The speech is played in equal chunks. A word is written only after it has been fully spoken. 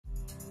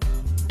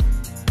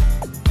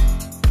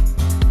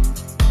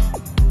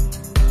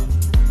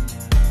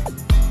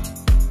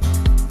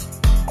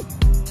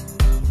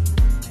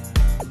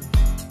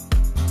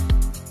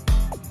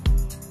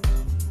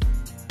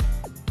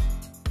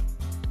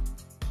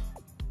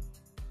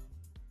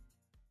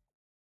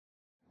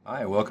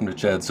Hi, welcome to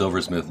Chad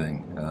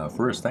Silversmithing.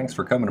 First, thanks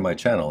for coming to my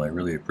channel. I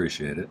really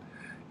appreciate it.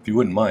 If you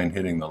wouldn't mind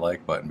hitting the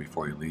like button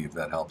before you leave,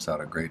 that helps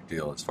out a great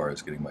deal as far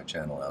as getting my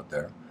channel out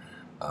there.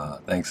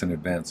 Thanks in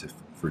advance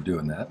for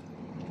doing that.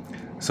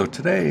 So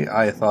today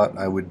I thought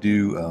I would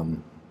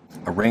do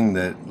a ring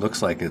that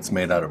looks like it's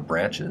made out of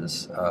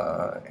branches,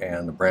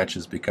 and the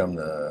branches become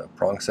the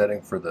prong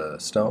setting for the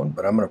stone.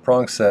 But I'm going to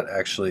prong set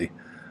actually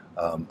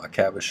a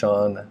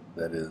cabochon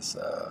that is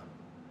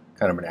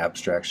kind of an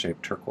abstract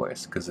shaped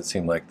turquoise, because it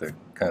seemed like the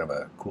kind of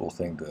a cool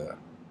thing to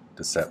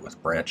set with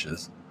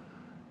branches.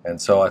 And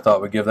so I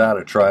thought we'd give that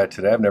a try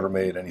today. I've never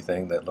made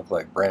anything that looked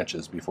like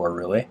branches before,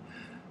 really.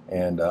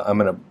 And I'm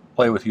going to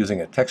play with using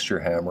a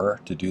texture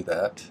hammer to do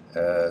that,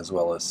 as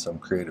well as some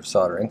creative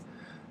soldering,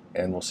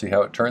 and we'll see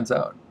how it turns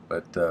out.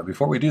 But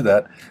before we do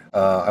that,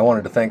 I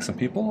wanted to thank some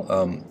people,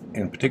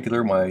 in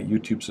particular my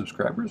YouTube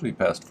subscribers. We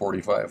passed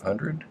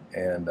 4,500,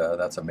 and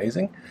that's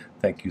amazing.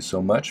 Thank you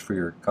so much for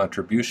your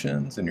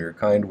contributions and your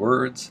kind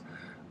words,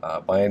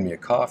 buying me a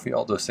coffee.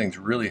 All those things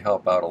really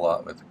help out a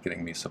lot with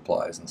getting me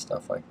supplies and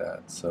stuff like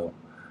that. So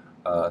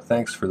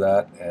thanks for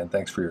that, and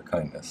thanks for your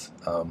kindness.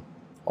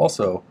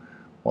 Also,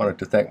 wanted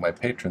to thank my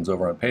patrons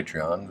over on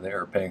Patreon. They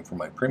are paying for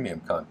my premium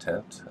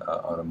content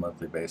on a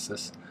monthly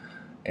basis.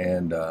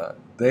 And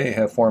they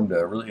have formed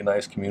a really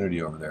nice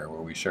community over there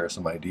where we share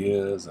some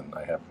ideas, and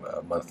I have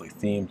a monthly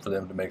theme for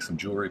them to make some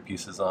jewelry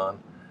pieces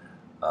on.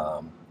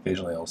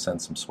 Occasionally I'll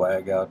send some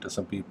swag out to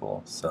some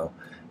people. So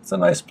it's a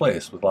nice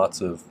place with lots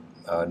of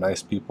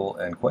nice people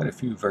and quite a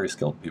few very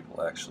skilled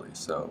people, actually.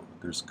 So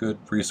there's good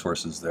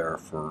resources there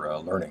for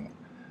learning.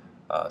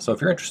 So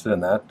if you're interested in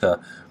that,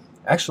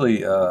 actually,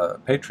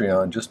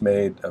 Patreon just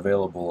made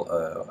available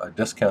a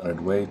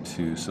discounted way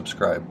to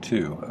subscribe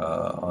to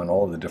on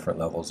all of the different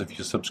levels. If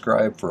you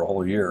subscribe for a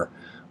whole year,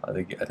 I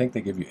think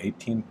they give you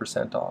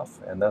 18%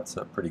 off, and that's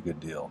a pretty good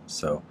deal.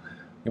 So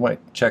you might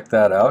check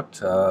that out.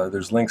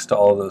 There's links to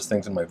all of those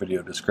things in my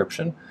video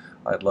description.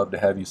 I'd love to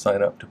have you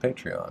sign up to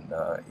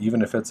Patreon,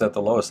 even if it's at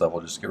the lowest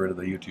level. Just get rid of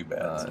the YouTube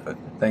ads. But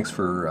thanks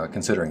for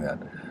considering that.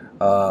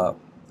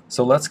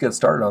 So let's get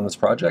started on this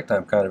project.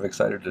 I'm kind of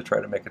excited to try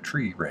to make a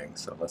tree ring,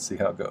 so let's see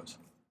how it goes.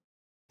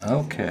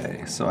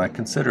 Okay, so I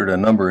considered a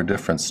number of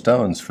different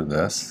stones for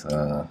this.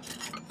 But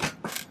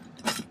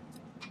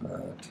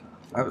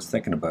I was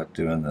thinking about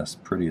doing this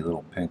pretty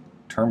little pink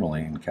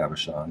tourmaline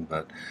cabochon,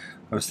 but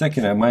I was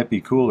thinking it might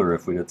be cooler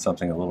if we did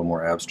something a little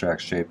more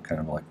abstract shape, kind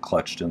of like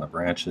clutched in the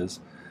branches,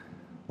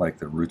 like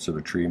the roots of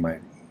a tree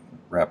might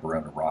wrap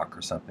around a rock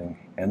or something.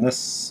 And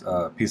this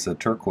piece of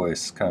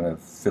turquoise kind of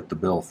fit the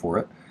bill for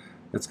it.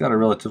 It's got a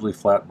relatively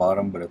flat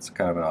bottom, but it's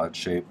kind of an odd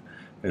shape.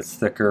 It's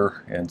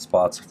thicker in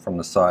spots from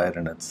the side,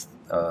 and it's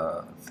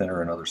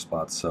thinner in other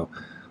spots. So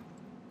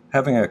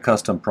having a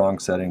custom prong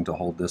setting to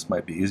hold this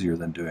might be easier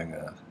than doing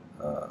a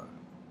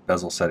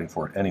bezel setting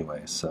for it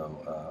anyway.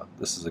 So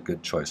this is a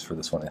good choice for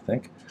this one, I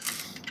think.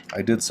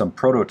 I did some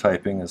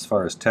prototyping as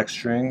far as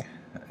texturing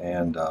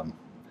and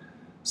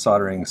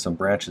soldering some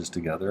branches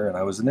together, and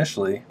I was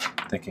initially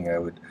thinking I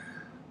would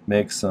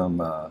make some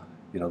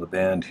the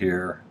band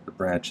here, the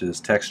branches,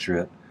 texture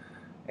it,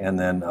 and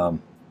then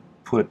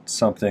put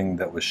something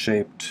that was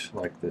shaped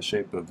like the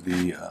shape of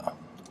the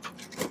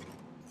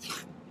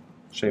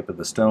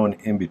stone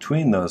in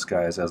between those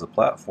guys as a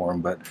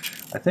platform. But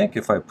I think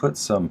if I put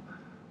some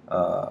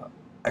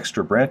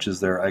extra branches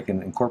there, I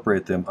can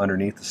incorporate them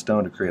underneath the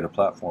stone to create a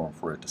platform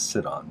for it to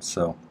sit on.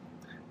 So,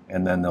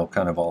 and then they'll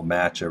kind of all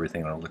match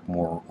everything, and it'll look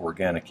more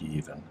organic-y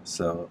even.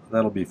 So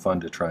that'll be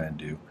fun to try and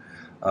do.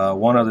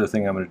 One other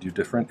thing I'm going to do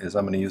different is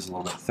I'm going to use a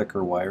little bit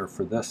thicker wire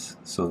for this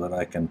so that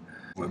I can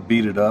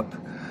beat it up,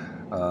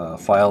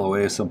 file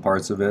away some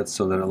parts of it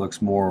so that it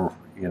looks more,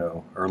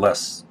 or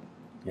less,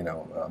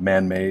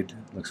 man-made,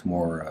 looks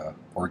more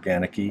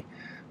organic-y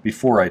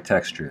before I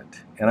texture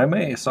it. And I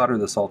may solder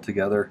this all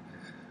together,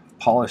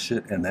 polish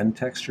it, and then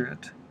texture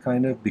it,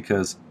 kind of,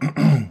 because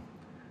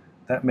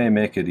that may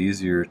make it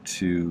easier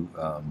to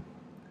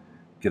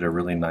get a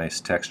really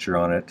nice texture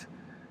on it.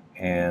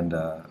 And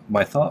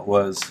my thought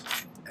was,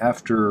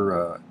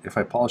 after, if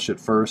I polish it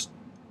first,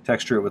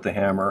 texture it with the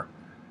hammer,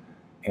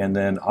 and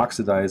then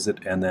oxidize it,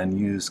 and then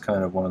use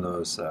kind of one of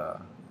those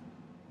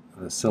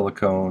the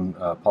silicone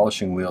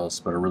polishing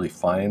wheels, but a really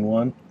fine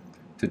one,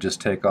 to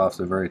just take off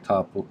the very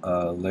top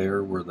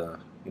layer where the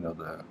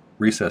the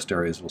recessed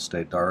areas will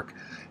stay dark,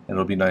 and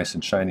it'll be nice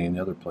and shiny in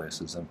the other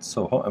places. And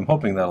so I'm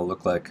hoping that'll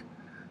look like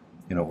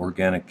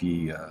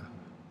organic-y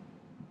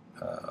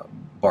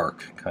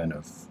bark kind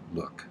of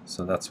look.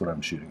 So that's what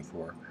I'm shooting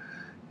for.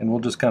 And we'll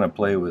just kind of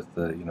play with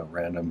the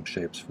random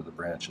shapes for the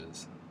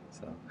branches.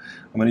 So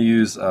I'm going to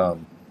use,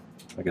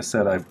 like I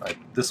said,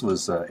 this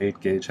was 8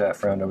 gauge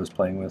half round I was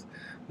playing with.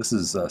 This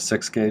is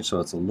 6 gauge,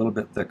 so it's a little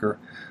bit thicker.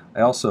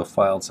 I also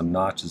filed some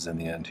notches in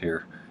the end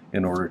here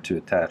in order to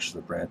attach the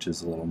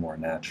branches a little more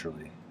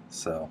naturally.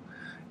 So,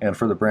 and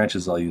for the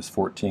branches I'll use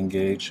 14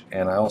 gauge,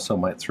 and I also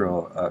might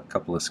throw a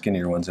couple of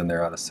skinnier ones in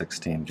there out of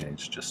 16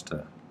 gauge just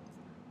to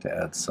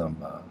add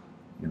some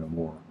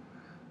more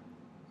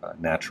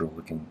natural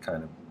looking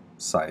kind of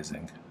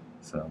sizing.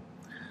 So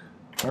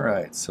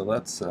Alright, so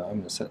let's, I'm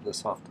going to set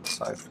this off to the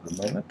side for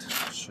the moment.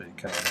 I'll show you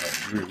kind of that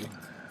view.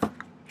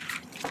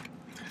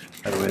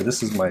 By the way,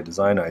 this is my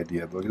design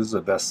idea book. This is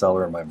a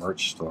bestseller in my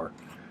merch store.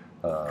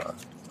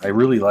 I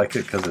really like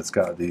it because it's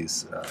got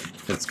these,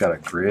 it's got a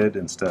grid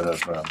instead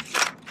of,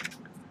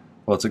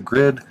 well, it's a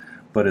grid,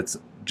 but it's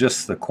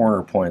just the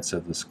corner points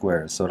of the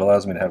squares. So it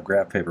allows me to have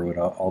graph paper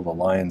without all the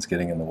lines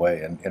getting in the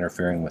way and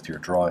interfering with your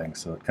drawing.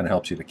 So it kind of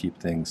helps you to keep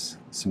things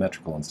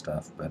symmetrical and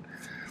stuff. But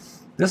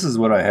this is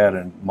what I had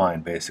in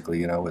mind, basically,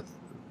 you know, with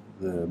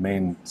the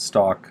main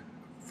stalk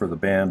for the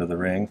band of the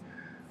ring,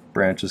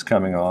 branches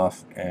coming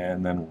off,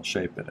 and then we'll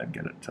shape it and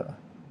get it to,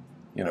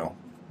 you know,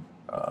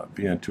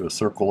 be into a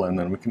circle, and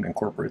then we can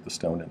incorporate the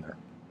stone in there.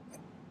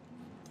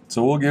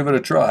 So we'll give it a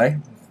try.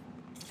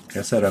 Like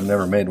I said, I've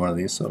never made one of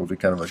these, so it'll be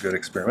kind of a good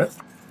experiment.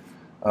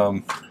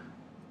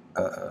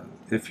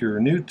 If you're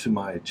new to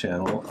my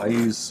channel, I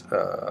use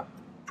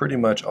pretty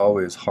much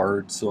always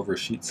hard silver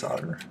sheet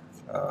solder,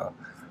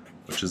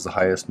 which is the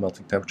highest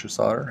melting temperature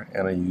solder,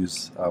 and I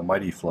use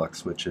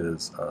My-T-Flux, which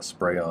is a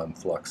spray-on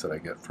flux that I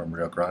get from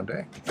Rio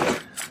Grande.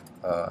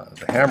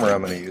 The hammer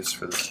I'm going to use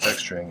for this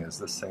texturing is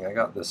this thing. I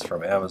got this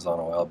from Amazon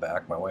a while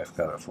back. My wife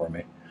got it for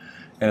me.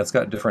 And it's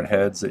got different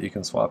heads that you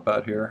can swap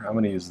out here. I'm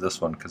going to use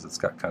this one because it's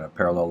got kind of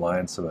parallel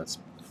lines, so it's,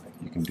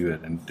 you can do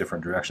it in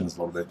different directions a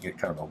little bit and get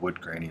kind of a wood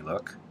grainy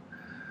look,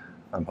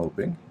 I'm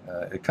hoping.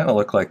 It kind of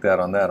looked like that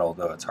on that,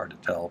 although it's hard to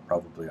tell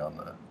probably on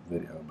the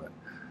video. But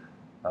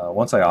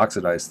once I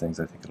oxidize things,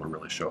 I think it'll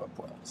really show up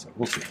well. So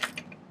we'll see.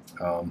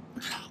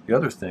 The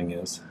other thing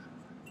is,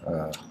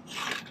 what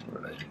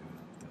did I do?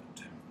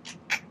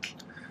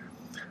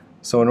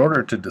 So in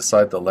order to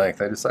decide the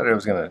length, I decided I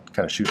was going to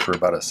kind of shoot for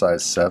about a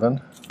size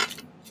 7.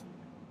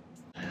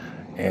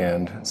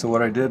 And so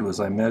what I did was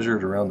I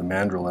measured around the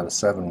mandrel at a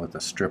 7 with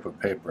a strip of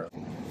paper.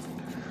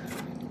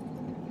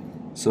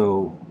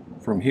 So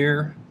from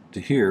here to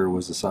here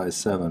was a size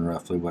 7,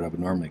 roughly what I would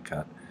normally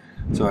cut.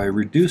 So I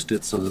reduced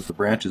it so that the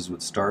branches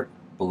would start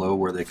below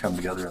where they come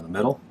together in the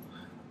middle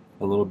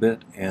a little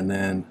bit, and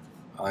then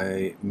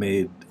I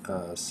made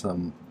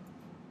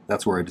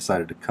that's where I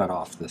decided to cut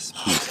off this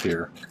piece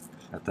here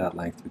at that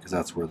length, because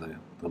that's where the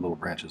little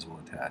branches will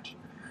attach.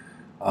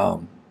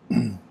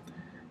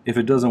 If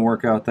it doesn't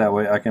work out that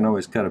way, I can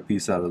always cut a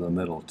piece out of the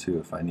middle too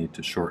if I need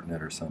to shorten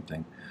it or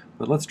something.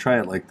 But let's try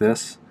it like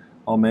this.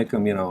 I'll make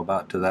them, you know,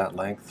 about to that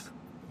length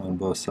on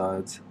both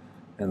sides,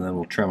 and then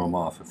we'll trim them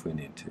off if we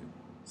need to.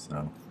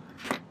 So,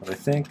 but I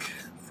think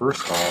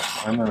first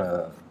off, I'm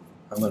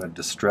gonna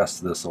distress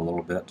this a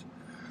little bit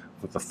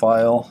with the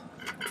file,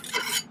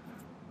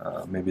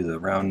 maybe the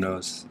round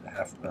nose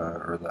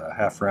or the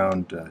half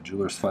round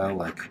jeweler's file,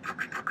 like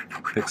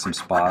pick some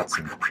spots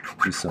and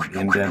do some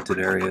indented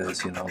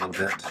areas, you know, a little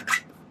bit.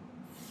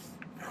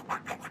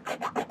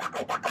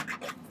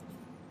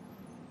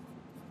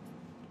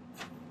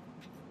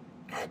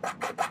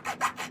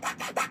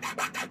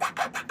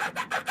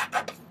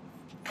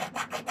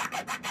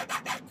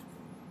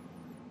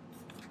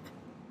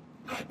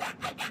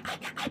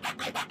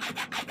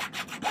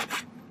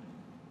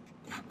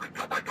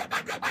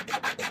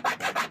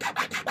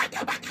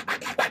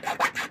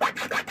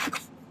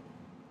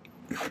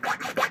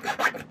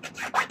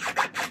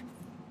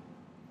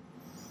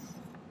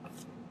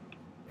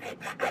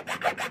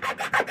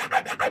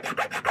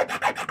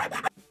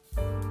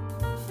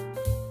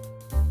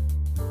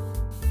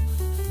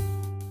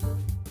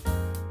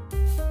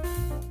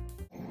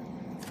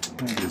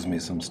 That gives me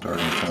some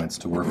starting points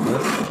to work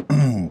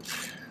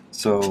with.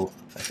 So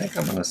I think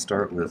I'm going to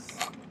start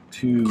with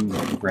 2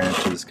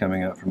 branches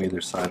coming out from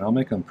either side. I'll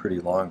make them pretty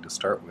long to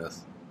start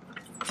with,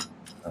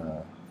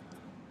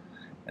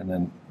 and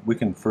then we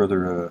can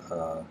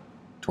further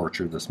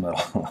torture this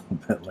metal a little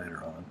bit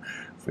later on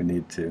if we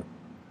need to.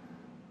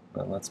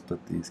 But let's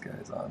put these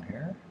guys on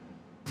here.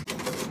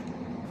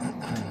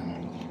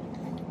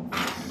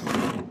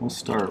 We'll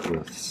start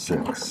with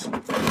 6,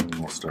 and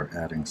we'll start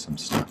adding some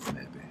stuff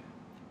maybe.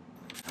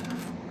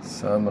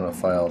 So I'm going to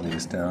file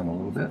these down a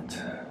little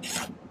bit,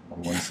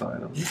 on one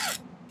side at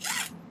least.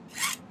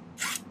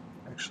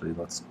 Actually,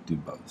 let's do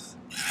both.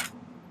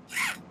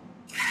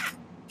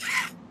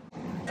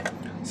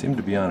 Seemed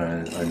to be on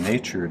a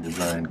nature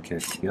design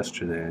kick.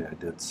 Yesterday I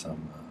did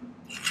some,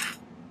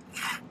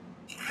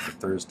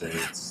 Thursday,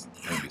 it's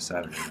going to be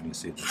Saturday when you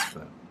see this,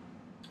 but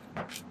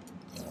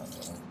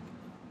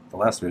the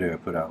last video I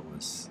put out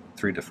was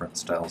 3 different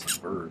styles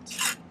of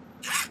birds,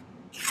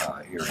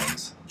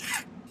 earrings.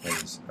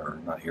 Or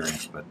not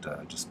earrings,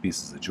 but just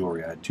pieces of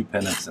jewelry. I had 2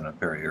 pendants and a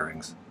pair of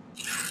earrings.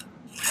 If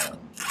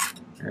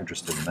you're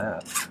interested in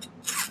that,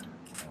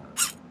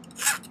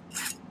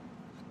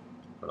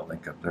 put a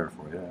link up there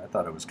for you. I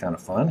thought it was kind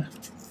of fun.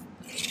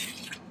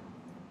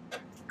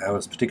 I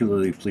was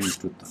particularly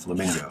pleased with the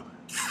flamingo.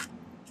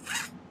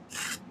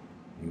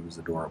 He was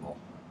adorable.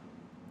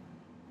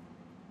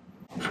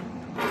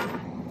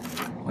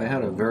 I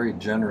had a very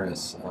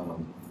generous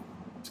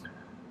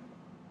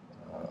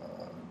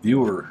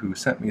viewer who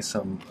sent me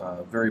some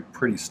very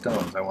pretty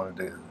stones. I wanted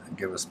to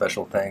give a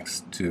special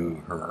thanks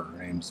to her.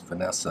 Her name's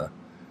Vanessa,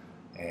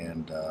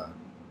 and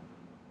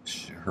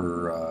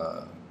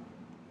Her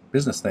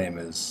business name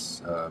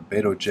is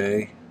Beto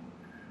J,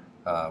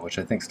 which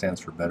I think stands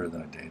for Better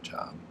Than a Day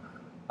Job.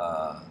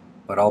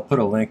 But I'll put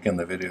a link in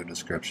the video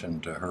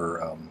description to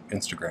her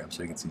Instagram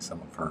so you can see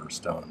some of her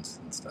stones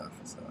and stuff.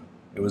 So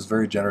it was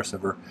very generous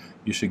of her.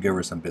 You should give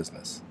her some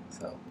business.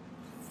 So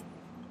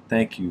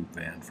thank you,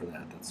 Van, for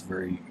that. That's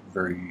very,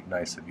 very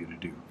nice of you to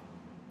do.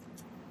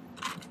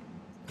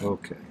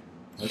 Okay,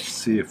 let's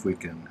see if we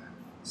can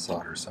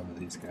solder some of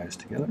these guys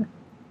together.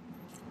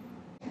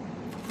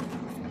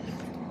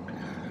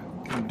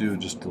 Can do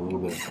just a little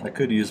bit. I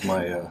could use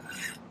my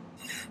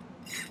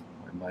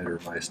my miter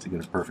vise to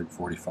get a perfect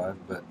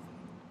 45, but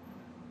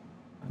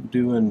I'm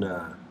doing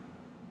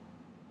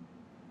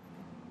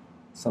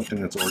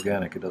something that's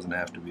organic. It doesn't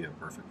have to be a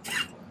perfect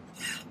 45.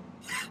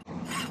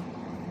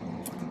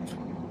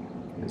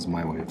 Is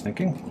my way of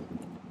thinking.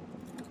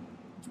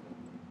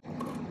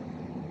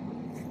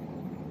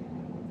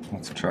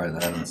 Let's try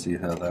that and see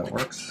how that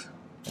works.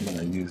 I'm going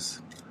to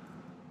use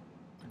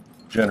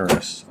a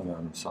generous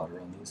amount of solder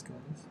on these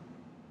guys.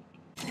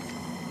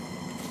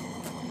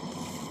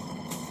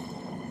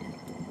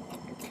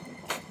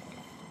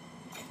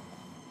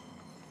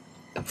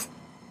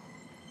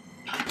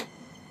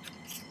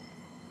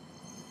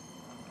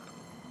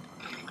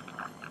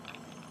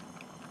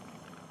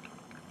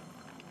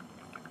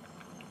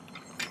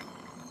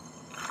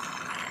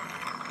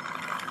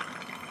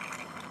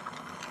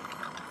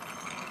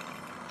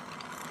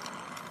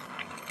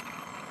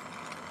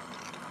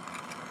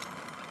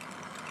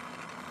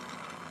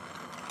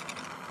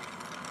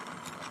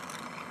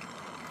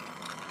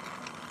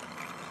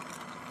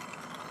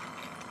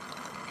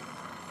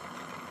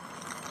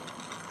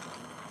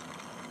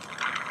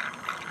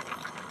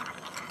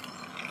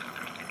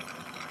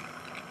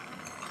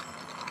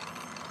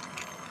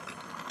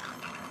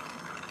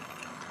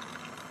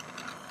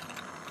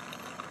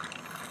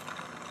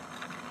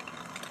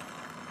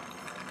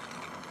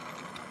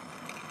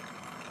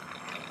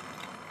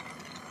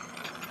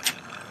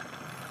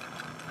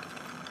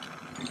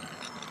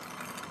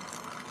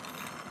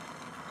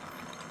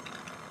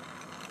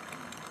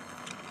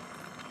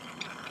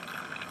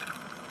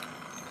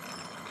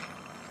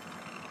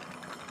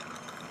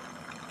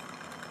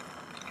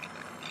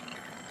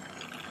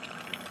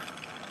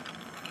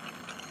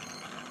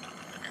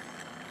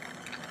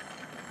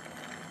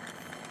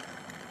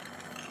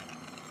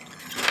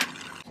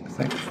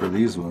 I think for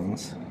these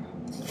ones,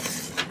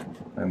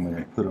 I'm going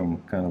to put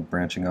them kind of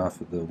branching off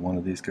of one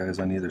of these guys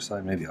on either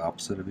side, maybe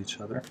opposite of each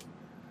other,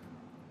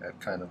 at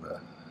kind of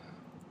a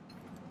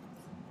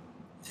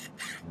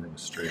more of a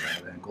straight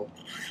out angle.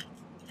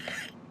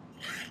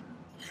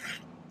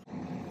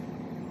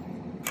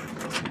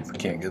 See if we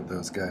can't get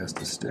those guys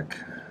to stick.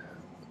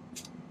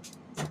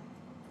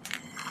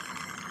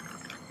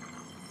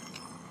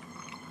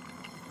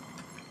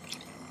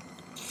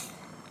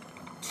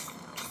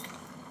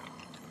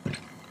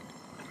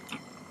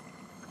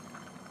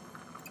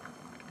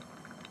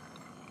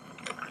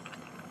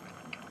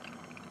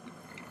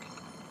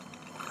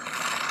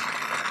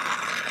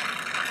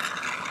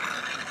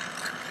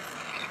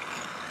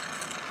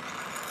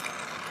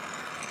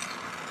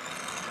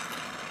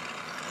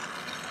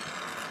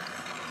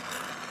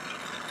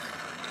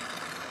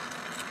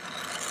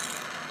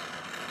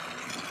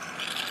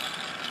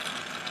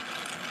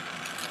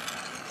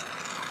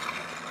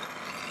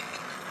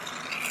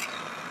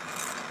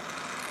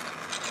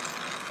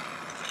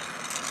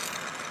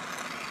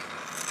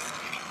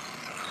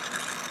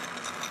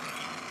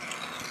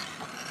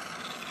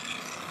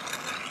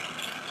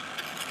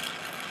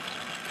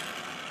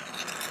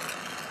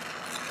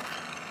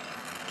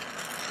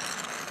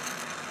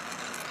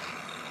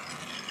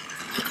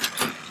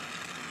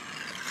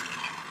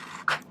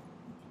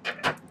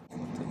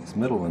 These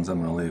middle ones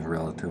I'm going to leave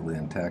relatively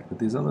intact, but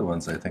these other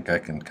ones I think I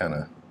can kind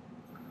of,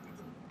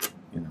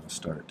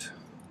 start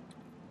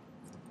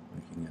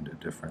making into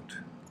different.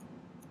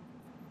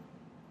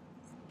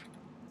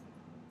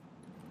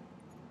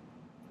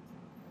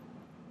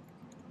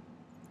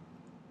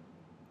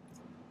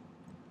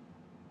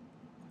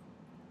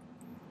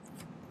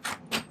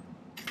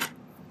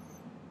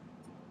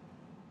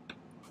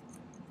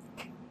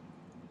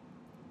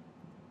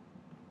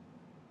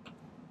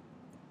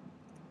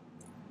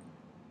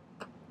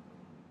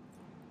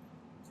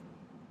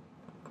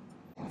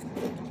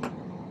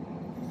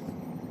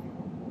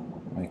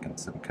 Making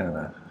some kind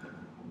of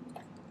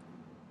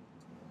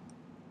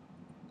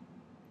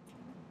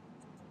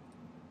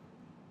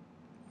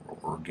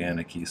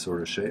organic-y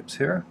sort of shapes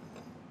here.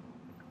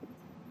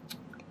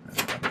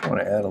 I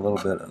want to add a little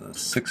bit of the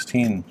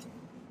 16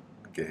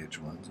 gauge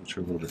ones, which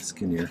are a little bit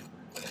skinnier.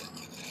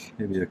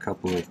 Maybe a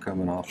couple of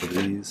coming off of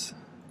these.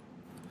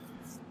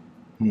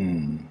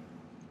 I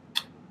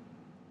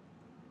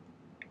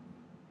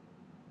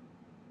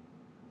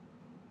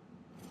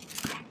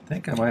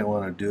think I might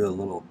want to do a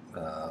little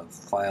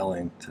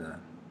filing to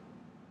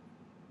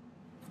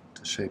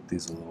shape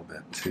these a little bit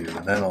too,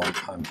 and then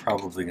I'm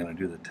probably going to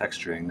do the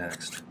texturing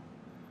next.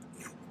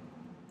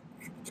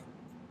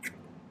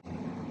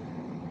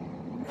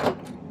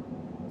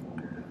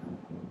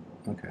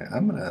 Okay,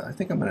 I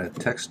think I'm gonna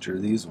texture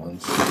these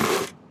ones,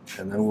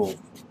 and then we'll,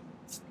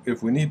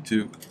 if we need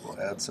to,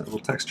 we'll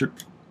texture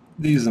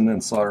these and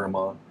then solder them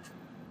on.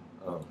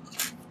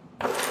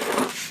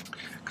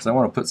 Because I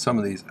want to put some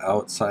of these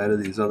outside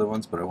of these other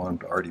ones, but I want them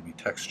to already be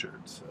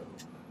textured. So,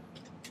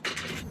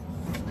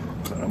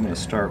 but I'm going to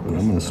start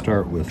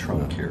with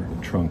the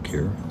trunk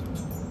here.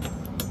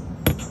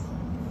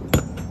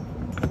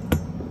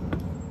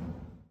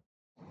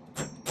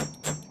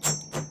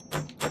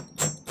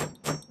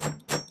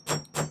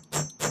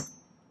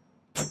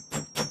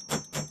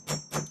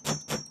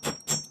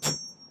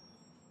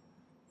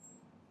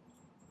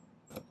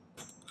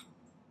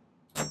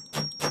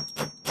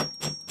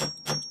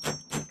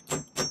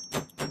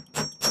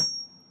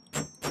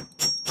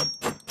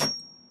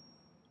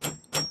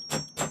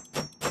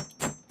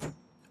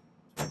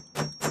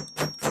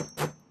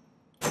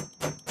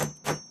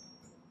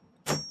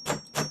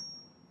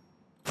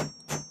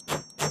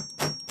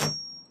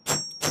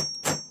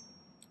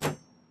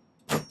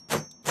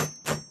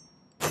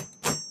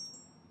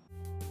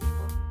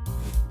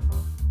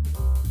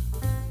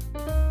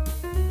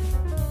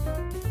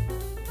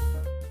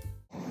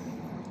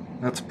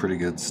 That's a pretty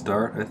good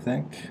start, I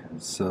think.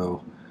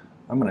 So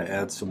I'm going to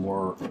add some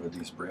more of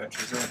these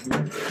branches out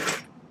here,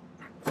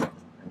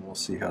 and we'll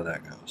see how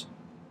that goes.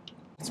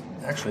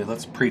 Actually,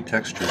 let's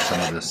pre-texture some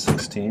of this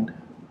 16.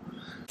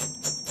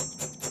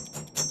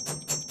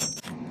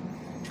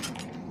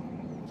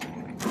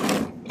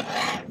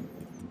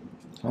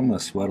 So I'm going to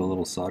sweat a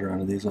little solder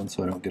onto these ones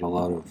so I don't get a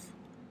lot of,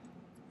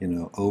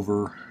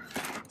 over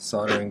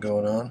soldering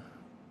going on,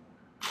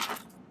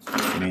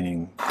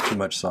 meaning too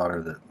much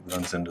solder that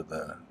runs into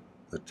the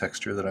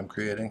texture that I'm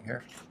creating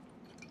here.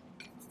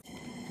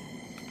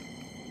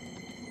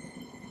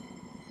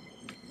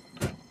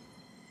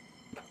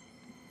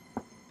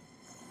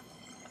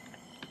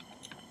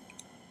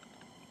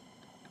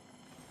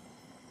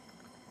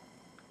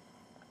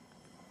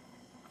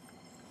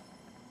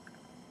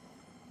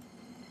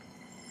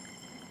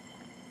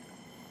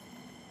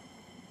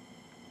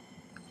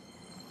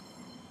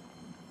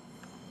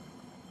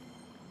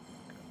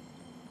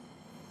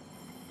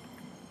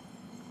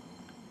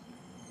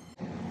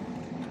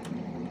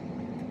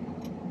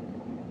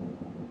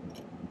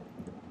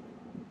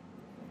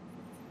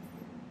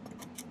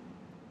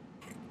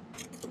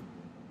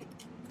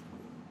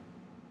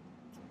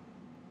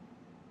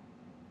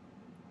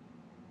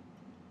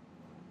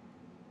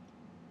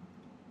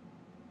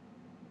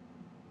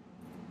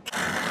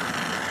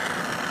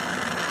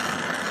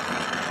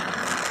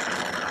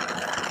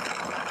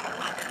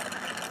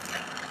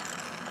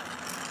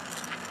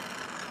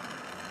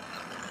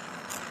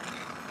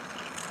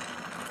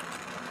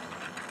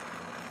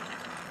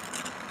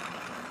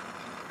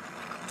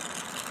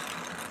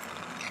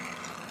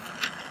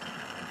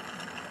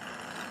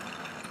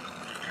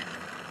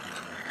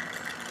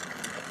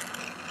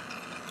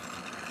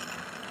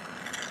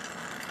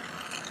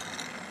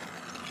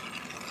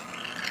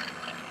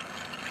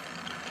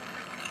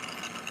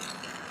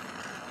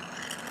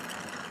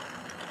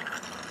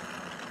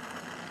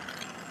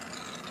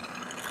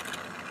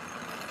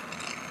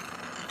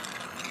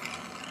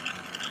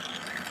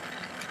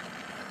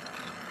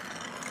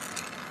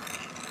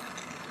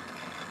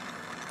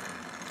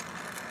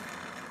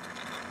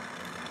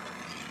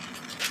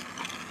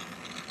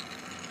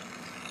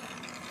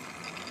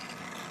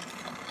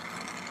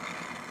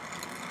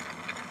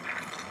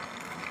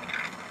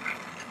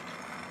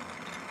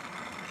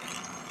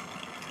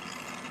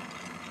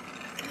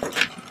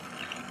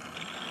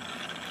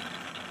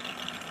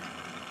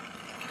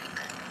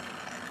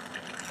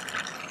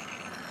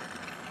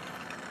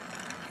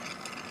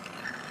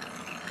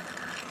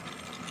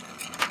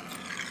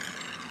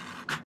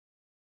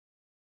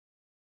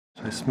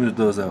 I smoothed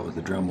those out with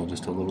the Dremel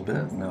just a little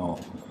bit. Now I'll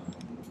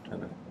try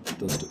to get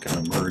those to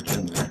kind of merge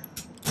in there.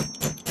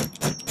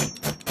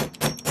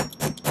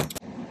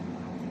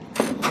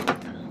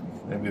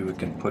 Maybe we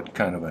can put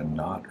kind of a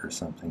knot or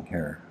something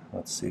here.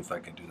 Let's see if I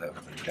can do that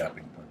with a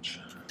tapping punch.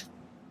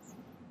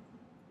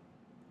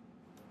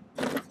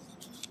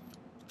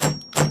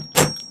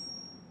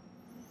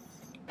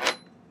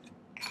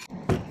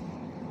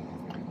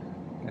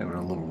 Give it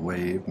a little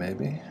wave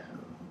maybe.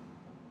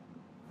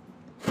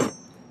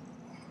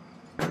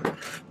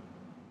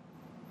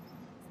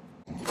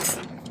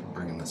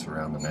 Bringing this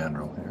around the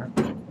mandrel here.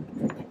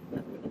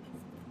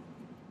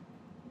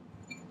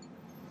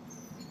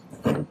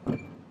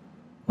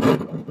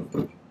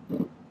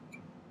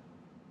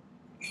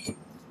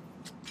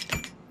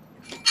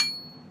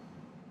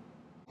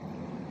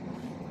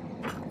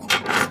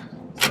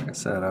 Like I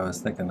said, I was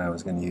thinking I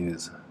was going to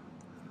use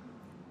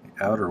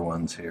the outer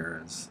ones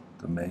here as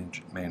the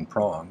main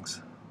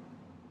prongs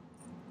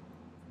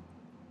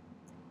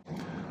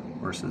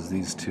versus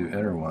these two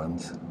inner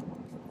ones,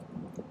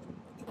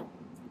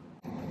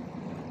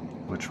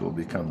 which will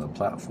become the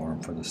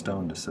platform for the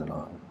stone to sit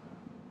on.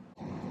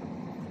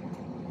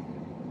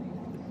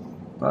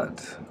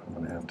 But I'm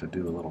going to have to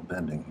do a little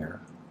bending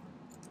here.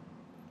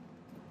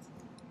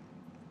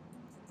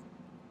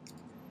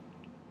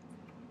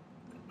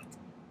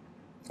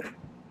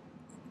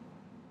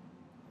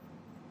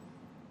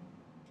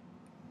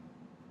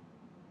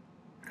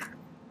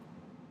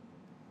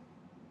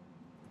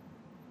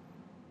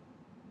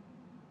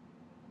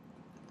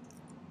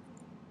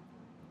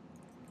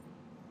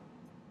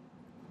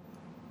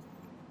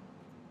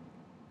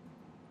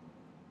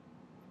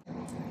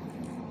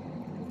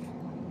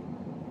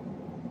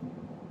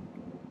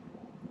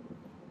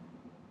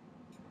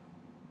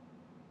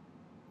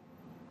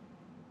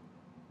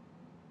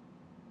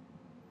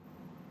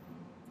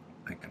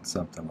 Thinking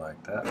something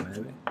like that,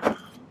 maybe. I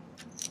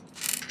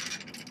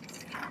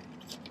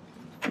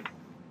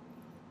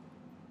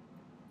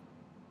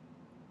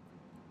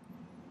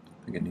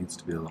think it needs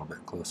to be a little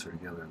bit closer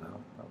together though,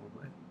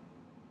 probably.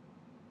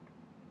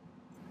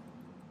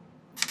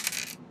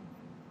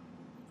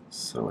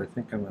 So I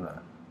think I'm going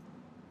to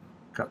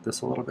cut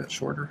this a little bit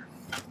shorter.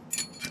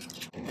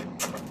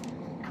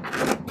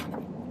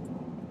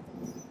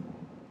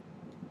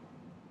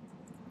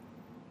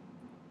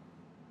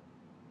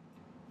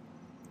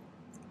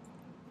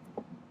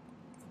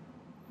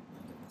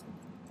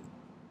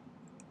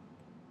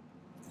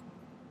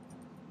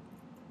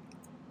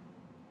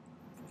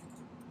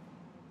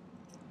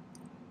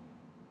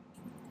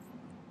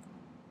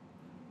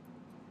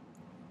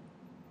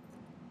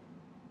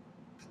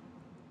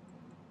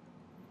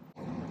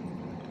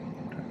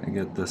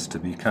 Get this to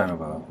be kind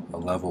of a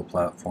level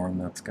platform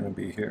that's going to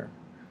be here.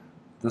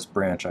 This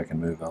branch I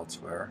can move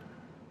elsewhere,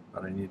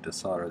 but I need to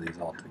solder these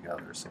all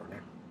together, sort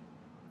of.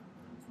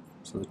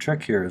 So the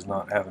trick here is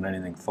not having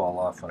anything fall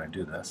off when I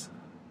do this.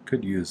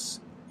 Could use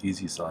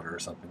easy solder or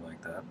something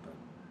like that, but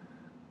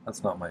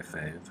that's not my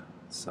fave.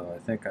 So I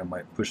think I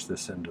might push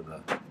this into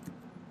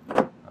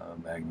the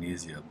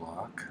magnesia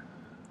block.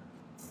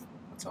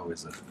 That's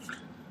always a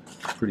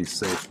pretty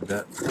safe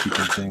bet for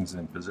keeping things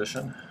in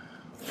position.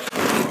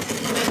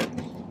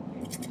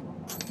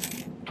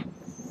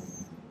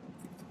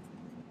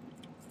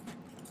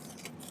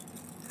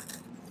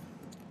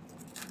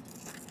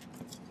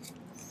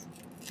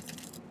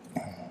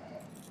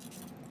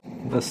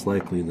 Less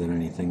likely that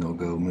anything will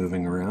go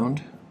moving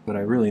around, but I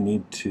really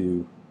need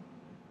to,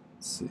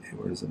 let's see,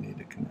 where does it need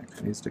to connect?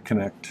 It needs to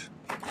connect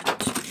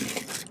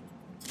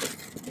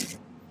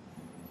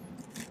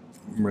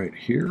right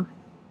here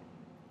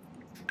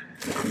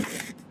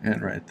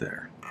and right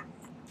there.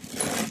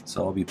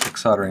 So I'll be pick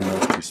soldering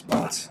those two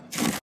spots.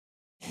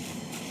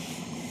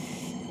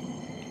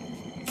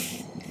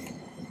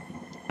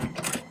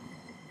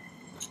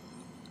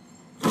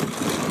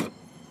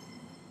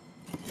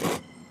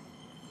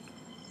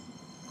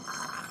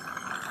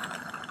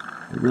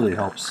 It really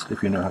helps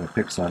if you know how to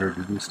pick solder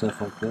to do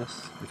stuff like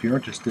this. If you're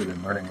interested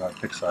in learning about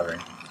pick soldering,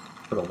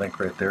 I'll put a link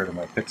right there to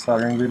my pick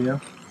soldering video.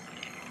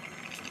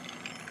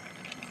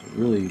 It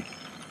really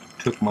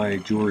took my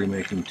jewelry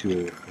making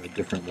to a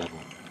different level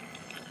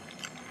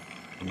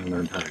when I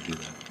learned how to do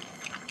that.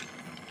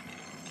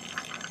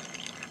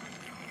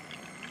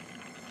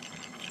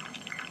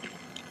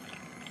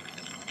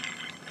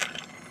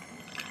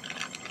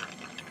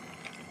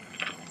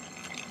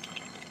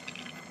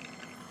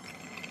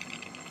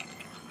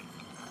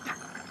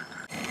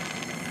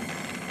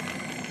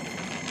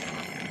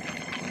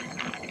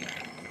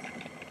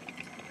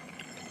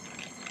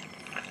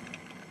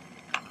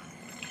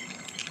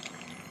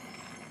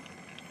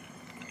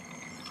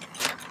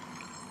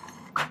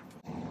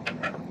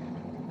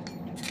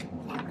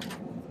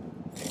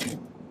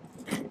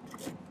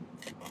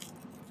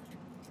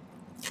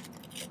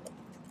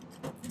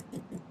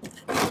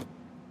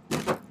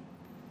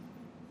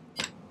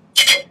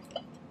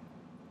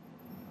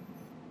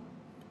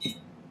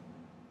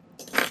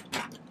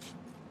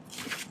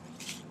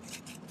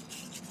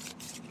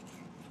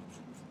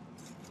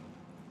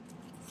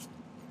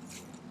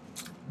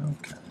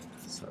 Okay,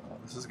 so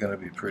this is going to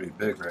be pretty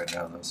big right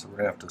now though, so we're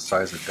going to have to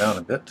size it down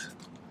a bit.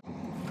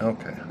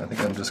 Okay, I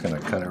think I'm just going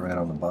to cut it right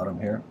on the bottom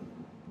here.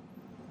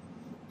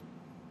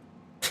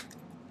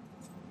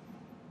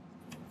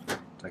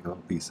 Take a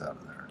little piece out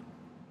of there.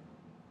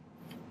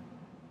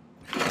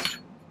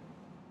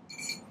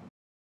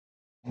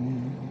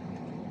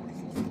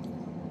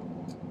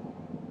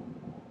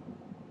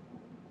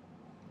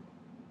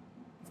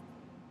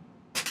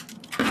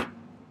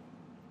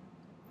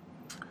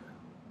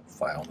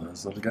 File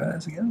those little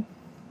guys again.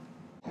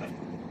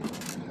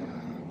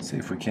 See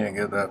if we can't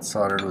get that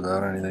soldered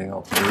without anything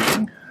else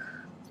moving.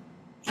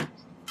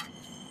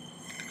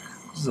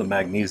 This is a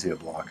magnesia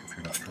block if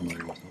you're not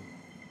familiar with them.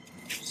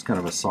 It's kind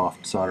of a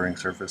soft soldering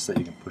surface that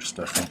you can push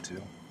stuff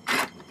into.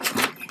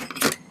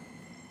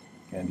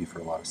 Handy for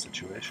a lot of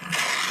situations.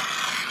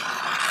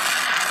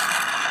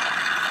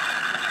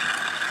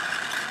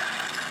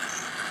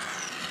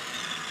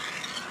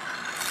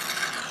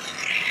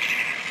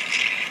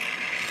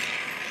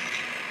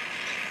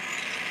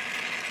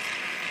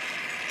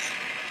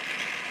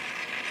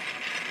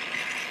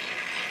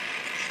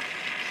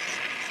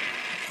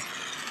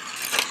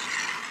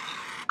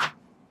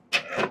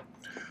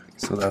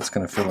 So that's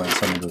going to fill in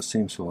some of those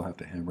seams, so we'll have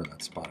to hammer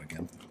that spot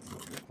again a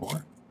little bit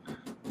more.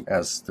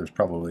 As there's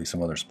probably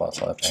some other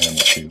spots I'll have to hammer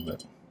too,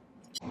 but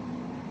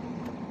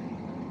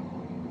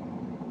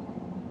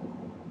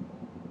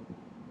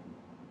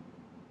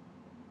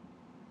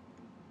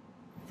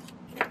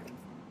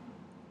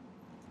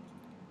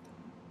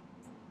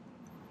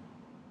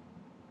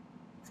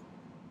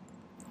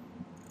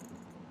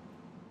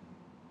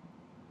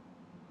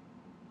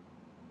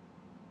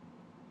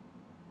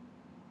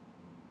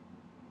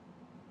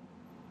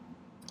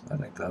I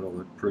think that'll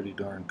look pretty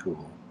darn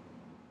cool.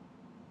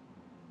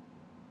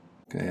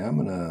 Okay, I'm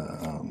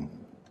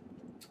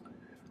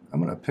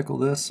I'm going to pickle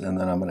this, and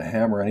then I'm going to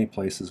hammer any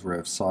places where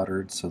I've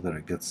soldered so that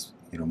it gets,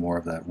 you know, more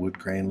of that wood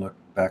grain look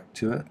back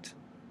to it.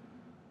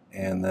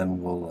 And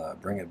then we'll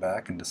bring it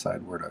back and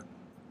decide where to,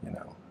 you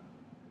know,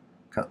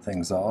 cut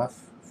things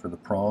off for the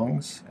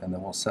prongs, and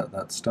then we'll set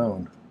that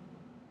stone.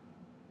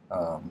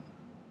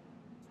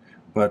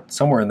 But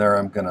somewhere in there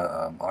I'm going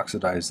to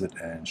oxidize it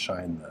and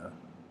shine the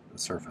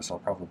surface. I'll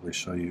probably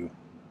show you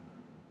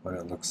what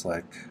it looks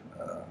like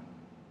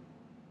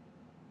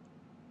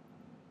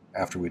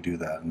after we do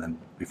that, and then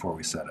before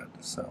we set it.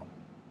 So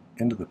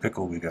into the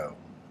pickle we go.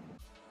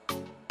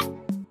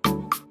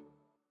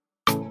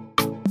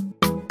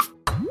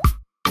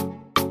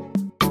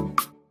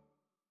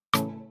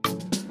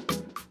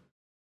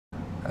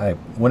 I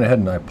went ahead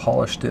and I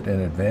polished it in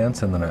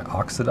advance, and then I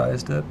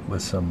oxidized it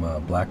with some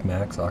Black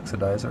Max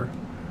oxidizer.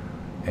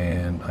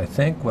 And I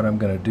think what I'm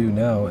going to do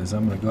now is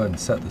I'm going to go ahead and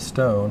set the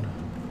stone.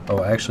 Oh,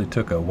 I actually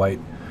took a white,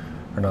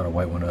 or not a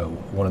white one,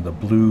 one of the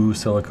blue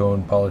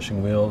silicone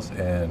polishing wheels,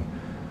 and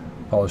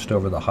polished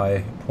over the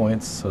high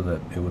points so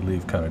that it would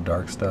leave kind of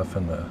dark stuff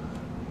in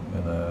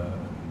the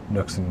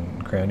nooks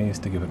and crannies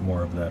to give it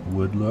more of that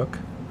wood look.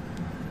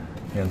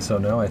 And so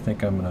now I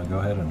think I'm going to go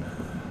ahead and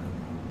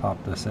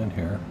pop this in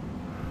here.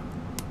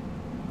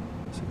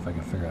 See if I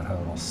can figure out how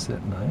it'll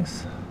sit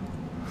nice.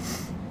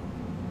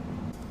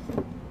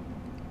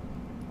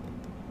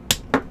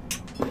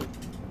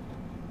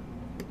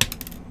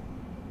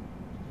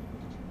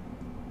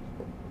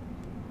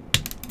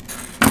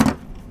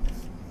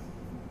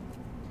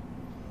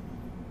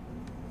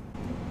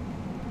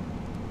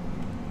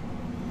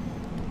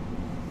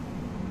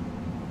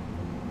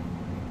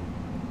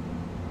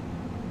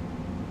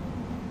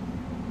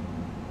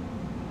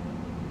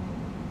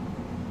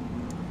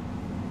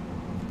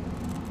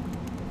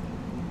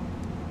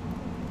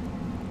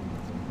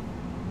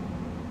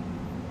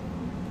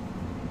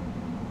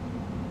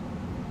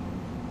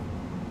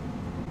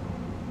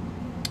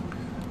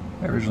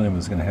 I originally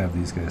was going to have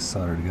these guys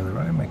soldered together,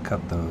 but I might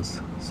cut those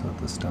so that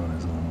the stone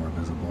is a little more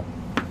visible.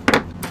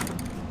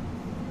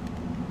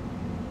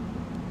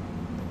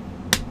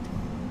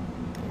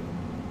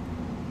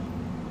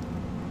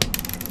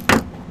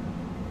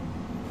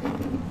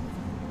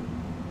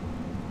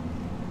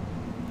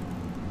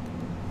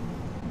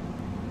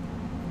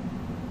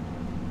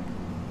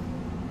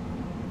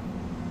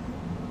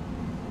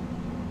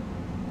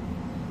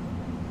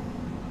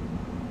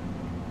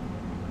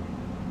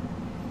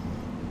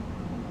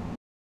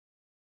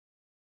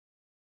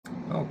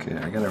 Okay,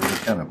 I got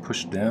everything kind of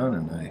pushed down,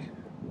 and I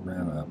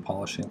ran a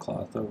polishing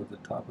cloth over the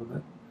top of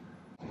it.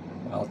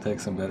 I'll take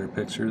some better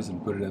pictures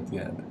and put it at the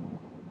end.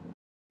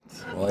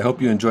 Well, I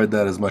hope you enjoyed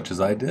that as much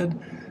as I did.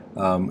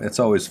 It's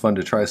always fun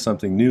to try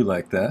something new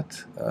like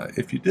that.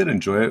 If you did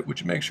enjoy it, would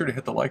you make sure to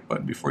hit the like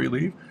button before you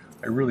leave?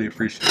 I really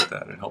appreciate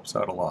that. It helps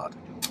out a lot.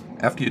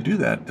 After you do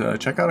that,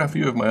 check out a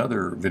few of my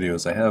other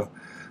videos. I have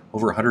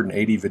over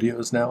 180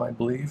 videos now, I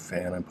believe,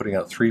 and I'm putting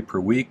out 3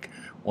 per week,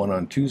 one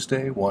on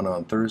Tuesday, one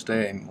on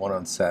Thursday, and one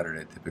on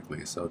Saturday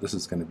typically. So this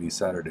is going to be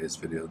Saturday's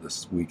video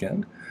this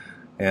weekend.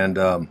 And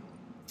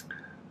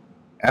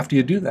after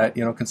you do that,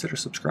 you know, consider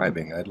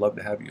subscribing. I'd love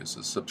to have you as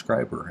a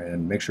subscriber,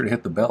 and make sure to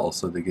hit the bell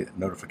so they get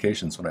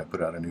notifications when I put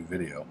out a new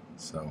video.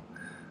 So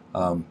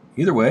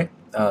either way,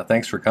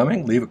 thanks for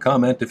coming. Leave a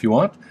comment if you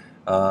want.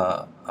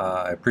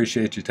 I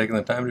appreciate you taking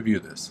the time to view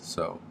this.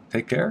 So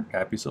take care.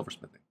 Happy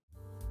silversmithing.